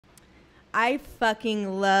I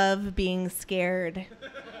fucking love being scared.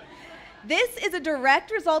 This is a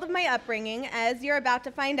direct result of my upbringing, as you're about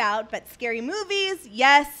to find out, but scary movies,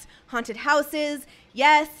 yes. Haunted houses,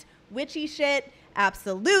 yes. Witchy shit,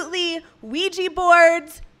 absolutely. Ouija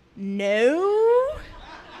boards, no.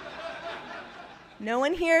 No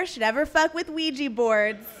one here should ever fuck with Ouija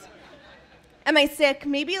boards. Am I sick?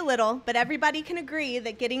 Maybe a little, but everybody can agree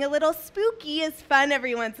that getting a little spooky is fun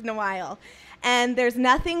every once in a while. And there's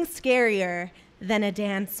nothing scarier than a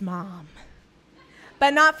dance mom.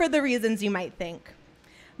 But not for the reasons you might think.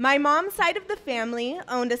 My mom's side of the family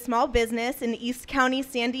owned a small business in East County,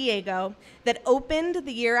 San Diego, that opened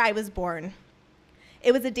the year I was born.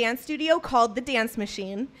 It was a dance studio called The Dance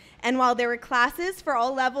Machine, and while there were classes for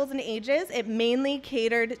all levels and ages, it mainly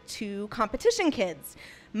catered to competition kids.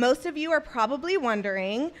 Most of you are probably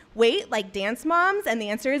wondering, wait, like dance moms? And the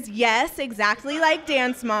answer is yes, exactly like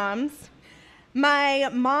dance moms. My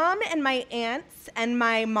mom and my aunts and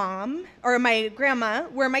my grandma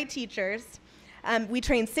were my teachers. We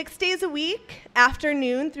trained 6 days a week,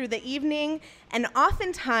 afternoon through the evening, and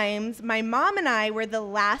oftentimes my mom and I were the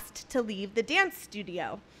last to leave the dance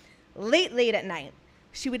studio, late at night.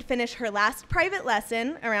 She would finish her last private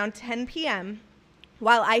lesson around 10 p.m.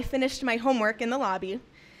 while I finished my homework in the lobby.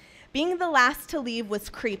 Being the last to leave was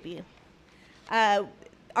creepy.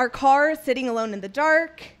 Our car sitting alone in the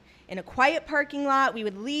dark, in a quiet parking lot, we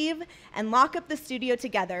would leave and lock up the studio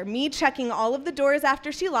together, me checking all of the doors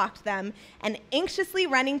after she locked them and anxiously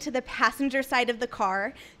running to the passenger side of the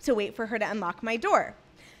car to wait for her to unlock my door.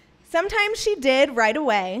 Sometimes she did right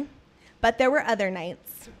away, but there were other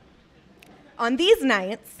nights. On these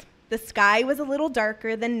nights, the sky was a little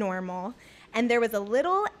darker than normal, and there was a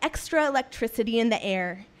little extra electricity in the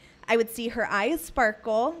air. I would see her eyes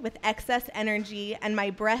sparkle with excess energy, and my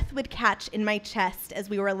breath would catch in my chest as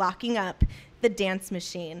we were locking up the dance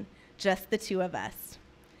machine, just the two of us.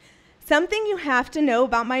 Something you have to know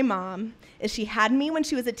about my mom is she had me when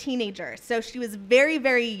she was a teenager, so she was very,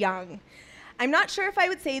 very young. I'm not sure if I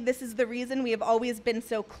would say this is the reason we have always been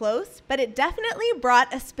so close, but it definitely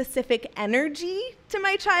brought a specific energy to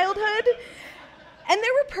my childhood. And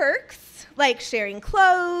there were perks, like sharing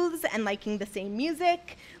clothes and liking the same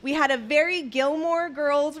music. We had a very Gilmore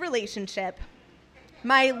Girls relationship.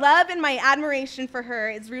 My love and my admiration for her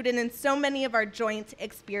is rooted in so many of our joint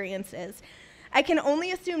experiences. I can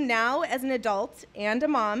only assume now, as an adult and a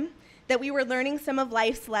mom, that we were learning some of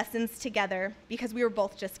life's lessons together because we were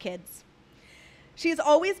both just kids. She's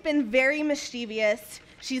always been very mischievous.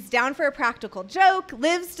 She's down for a practical joke,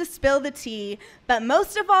 lives to spill the tea, but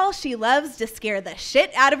most of all, she loves to scare the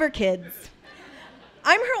shit out of her kids.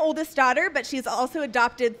 I'm her oldest daughter, but she's also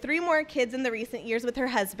adopted 3 more kids in the recent years with her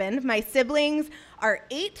husband. My siblings are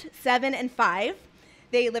 8, 7, and 5.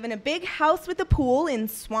 They live in a big house with a pool in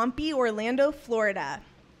swampy Orlando, Florida.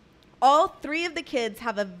 All 3 of the kids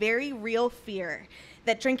have a very real fear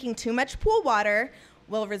that drinking too much pool water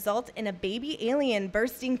will result in a baby alien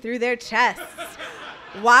bursting through their chests.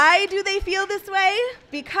 Why do they feel this way?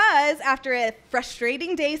 Because after a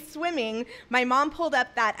frustrating day swimming, my mom pulled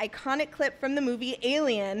up that iconic clip from the movie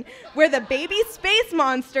Alien, where the baby space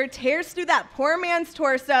monster tears through that poor man's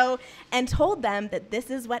torso, and told them that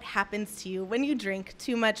this is what happens to you when you drink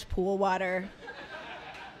too much pool water.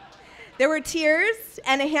 There were tears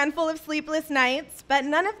and a handful of sleepless nights, but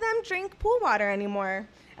none of them drink pool water anymore,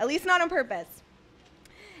 at least not on purpose.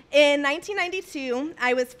 In 1992,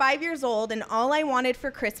 I was 5 years old, and all I wanted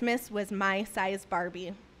for Christmas was my size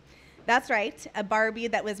Barbie. That's right, a Barbie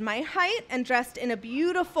that was my height and dressed in a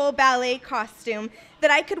beautiful ballet costume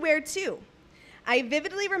that I could wear too. I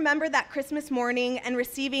vividly remember that Christmas morning and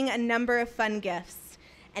receiving a number of fun gifts: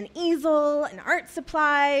 an easel, and art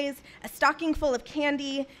supplies, a stocking full of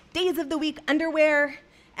candy, days of the week underwear,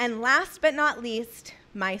 and last but not least,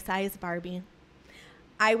 my size Barbie.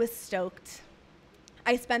 I was stoked.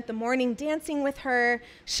 I spent the morning dancing with her,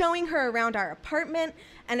 showing her around our apartment,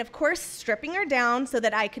 and of course, stripping her down so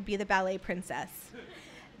that I could be the ballet princess.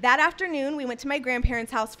 That afternoon, we went to my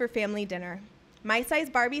grandparents' house for family dinner. My size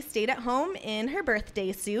Barbie stayed at home in her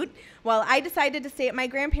birthday suit, while I decided to stay at my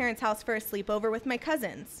grandparents' house for a sleepover with my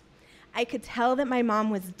cousins. I could tell that my mom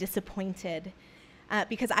was disappointed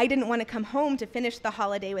because I didn't want to come home to finish the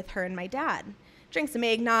holiday with her and my dad. Drink some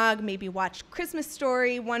eggnog, maybe watch Christmas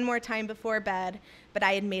Story one more time before bed, but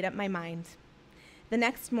I had made up my mind. The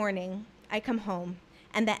next morning, I come home,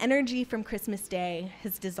 and the energy from Christmas Day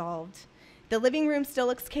has dissolved. The living room still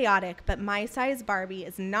looks chaotic, but my size Barbie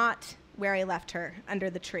is not where I left her, under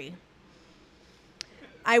the tree.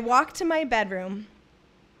 I walk to my bedroom,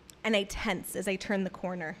 and I tense as I turn the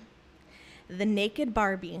corner. The naked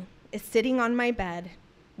Barbie is sitting on my bed,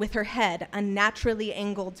 with her head unnaturally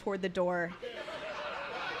angled toward the door,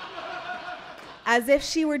 as if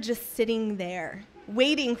she were just sitting there,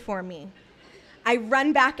 waiting for me. I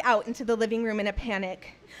run back out into the living room in a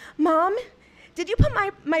panic. Mom, did you put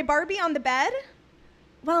my Barbie on the bed?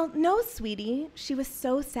 Well, no, sweetie. She was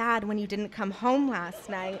so sad when you didn't come home last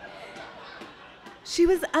night. She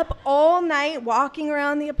was up all night walking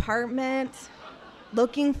around the apartment,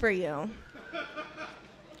 looking for you.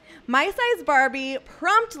 My size Barbie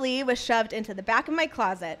promptly was shoved into the back of my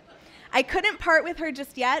closet. I couldn't part with her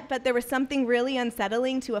just yet, but there was something really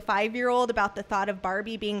unsettling to a 5-year-old about the thought of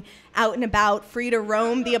Barbie being out and about, free to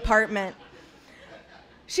roam the apartment.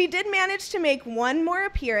 She did manage to make one more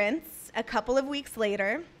appearance a couple of weeks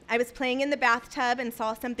later. I was playing in the bathtub and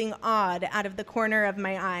saw something odd out of the corner of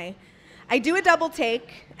my eye. I do a double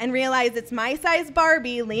take and realize it's my size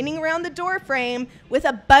Barbie leaning around the door frame with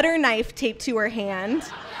a butter knife taped to her hand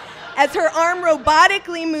as her arm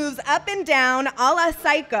robotically moves up and down a la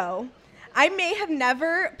Psycho. I may have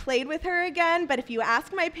never played with her again, but if you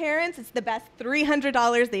ask my parents, it's the best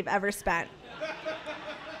 $300 they've ever spent.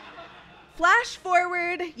 Flash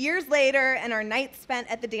forward years later and our night spent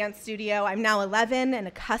at the dance studio. I'm now 11 and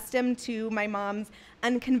accustomed to my mom's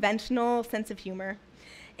unconventional sense of humor.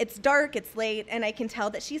 It's dark, it's late, and I can tell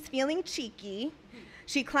that she's feeling cheeky.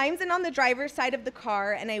 She climbs in on the driver's side of the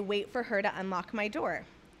car, and I wait for her to unlock my door.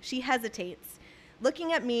 She hesitates,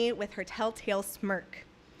 looking at me with her telltale smirk.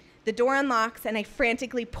 The door unlocks, and I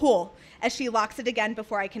frantically pull as she locks it again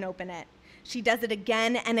before I can open it. She does it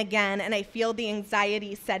again and again, and I feel the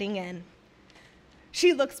anxiety setting in.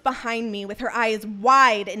 She looks behind me with her eyes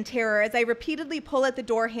wide in terror as I repeatedly pull at the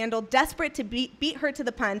door handle, desperate to beat her to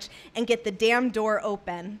the punch and get the damn door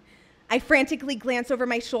open. I frantically glance over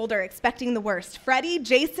my shoulder, expecting the worst. Freddy,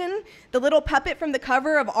 Jason, the little puppet from the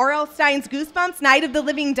cover of R.L. Stein's Goosebumps, Night of the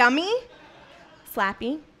Living Dummy?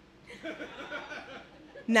 Slappy.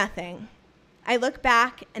 Nothing. I look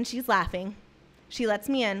back, and she's laughing. She lets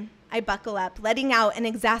me in. I buckle up, letting out an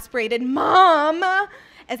exasperated "Mom!"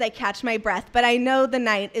 as I catch my breath, but I know the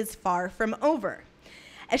night is far from over.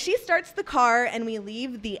 As she starts the car and we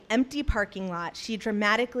leave the empty parking lot, she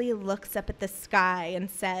dramatically looks up at the sky and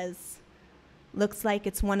says, "Looks like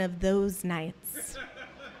it's one of those nights."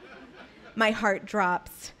 My heart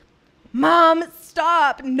drops. Mom,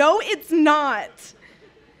 stop. No, it's not.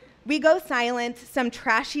 We go silent, some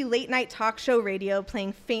trashy late-night talk show radio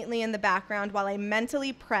playing faintly in the background while I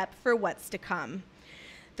mentally prep for what's to come.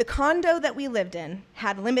 The condo that we lived in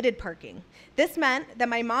had limited parking. This meant that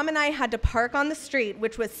my mom and I had to park on the street,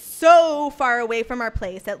 which was so far away from our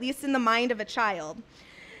place, at least in the mind of a child.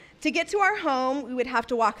 To get to our home, we would have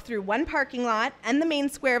to walk through one parking lot and the main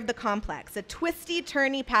square of the complex, a twisty,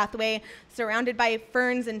 turny pathway surrounded by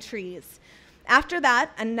ferns and trees. After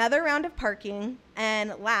that, another round of parking,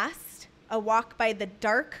 and last, a walk by the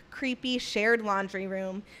dark, creepy shared laundry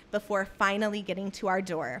room before finally getting to our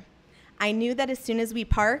door. I knew that as soon as we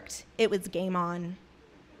parked, it was game on.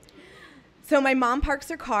 So my mom parks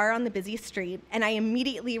her car on the busy street, and I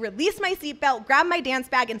immediately release my seatbelt, grab my dance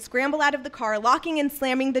bag, and scramble out of the car, locking and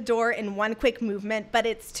slamming the door in one quick movement. But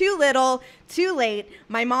it's too little, too late.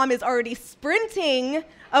 My mom is already sprinting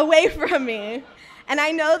away from me. And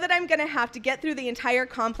I know that I'm gonna have to get through the entire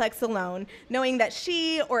complex alone, knowing that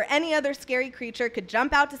she or any other scary creature could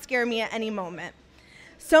jump out to scare me at any moment.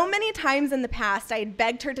 So many times in the past, I had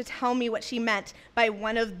begged her to tell me what she meant by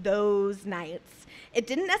one of those nights. It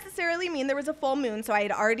didn't necessarily mean there was a full moon, so I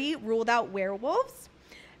had already ruled out werewolves.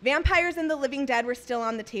 Vampires and the living dead were still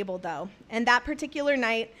on the table, though. And that particular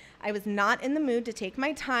night, I was not in the mood to take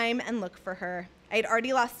my time and look for her. I had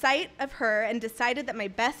already lost sight of her and decided that my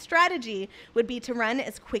best strategy would be to run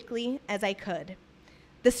as quickly as I could.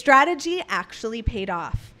 The strategy actually paid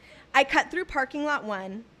off. I cut through parking lot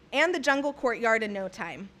 1 and the jungle courtyard in no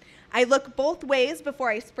time. I look both ways before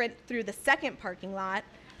I sprint through the second parking lot.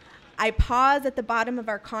 I pause at the bottom of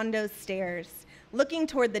our condo's stairs, looking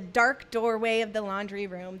toward the dark doorway of the laundry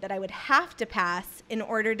room that I would have to pass in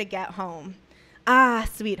order to get home. Ah,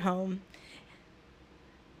 sweet home.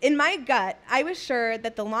 In my gut, I was sure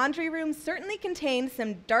that the laundry room certainly contained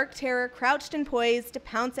some dark terror crouched and poised to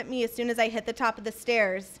pounce at me as soon as I hit the top of the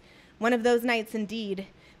stairs. One of those nights indeed.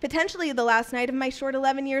 Potentially the last night of my short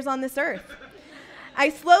 11 years on this earth. I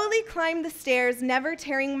slowly climbed the stairs, never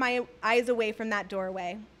tearing my eyes away from that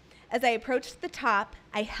doorway. As I approached the top,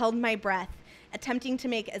 I held my breath, attempting to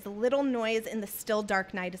make as little noise in the still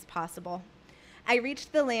dark night as possible. I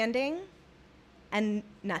reached the landing, and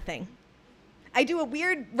nothing. I do a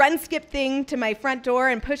weird run-skip thing to my front door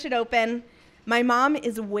and push it open. My mom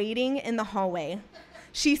is waiting in the hallway.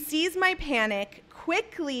 She sees my panic,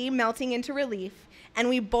 quickly melting into relief, and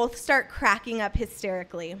we both start cracking up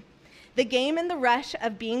hysterically. The game and the rush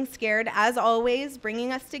of being scared, as always,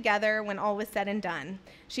 bringing us together when all was said and done.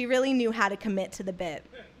 She really knew how to commit to the bit.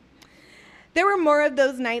 There were more of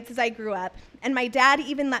those nights as I grew up, and my dad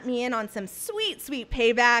even let me in on some sweet, sweet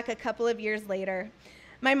payback a couple of years later.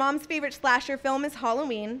 My mom's favorite slasher film is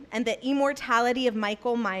Halloween, and the immortality of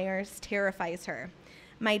Michael Myers terrifies her.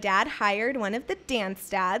 My dad hired one of the dance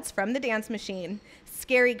dads from the dance machine,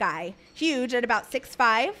 scary guy, huge at about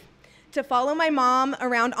 6'5", to follow my mom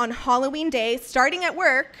around on Halloween day, starting at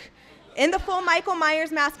work, in the full Michael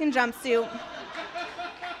Myers mask and jumpsuit.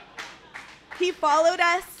 He followed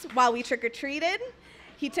us while we trick-or-treated.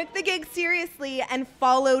 He took the gig seriously and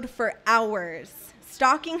followed for hours,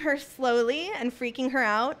 stalking her slowly and freaking her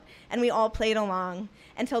out, and we all played along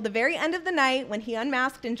until the very end of the night when he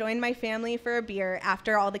unmasked and joined my family for a beer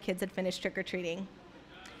after all the kids had finished trick-or-treating.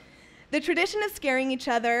 The tradition of scaring each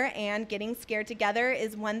other and getting scared together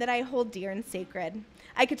is one that I hold dear and sacred.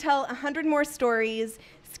 I could tell 100 more stories,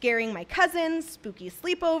 scaring my cousins, spooky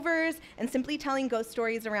sleepovers, and simply telling ghost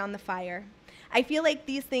stories around the fire. I feel like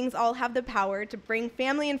these things all have the power to bring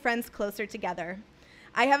family and friends closer together.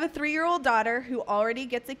 I have a 3-year-old daughter who already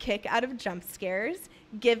gets a kick out of jump scares,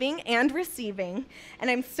 giving and receiving, and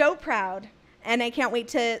I'm so proud, and I can't wait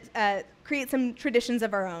to create some traditions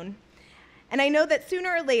of our own. And I know that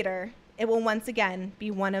sooner or later, it will once again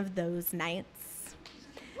be one of those nights.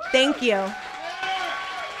 Thank you.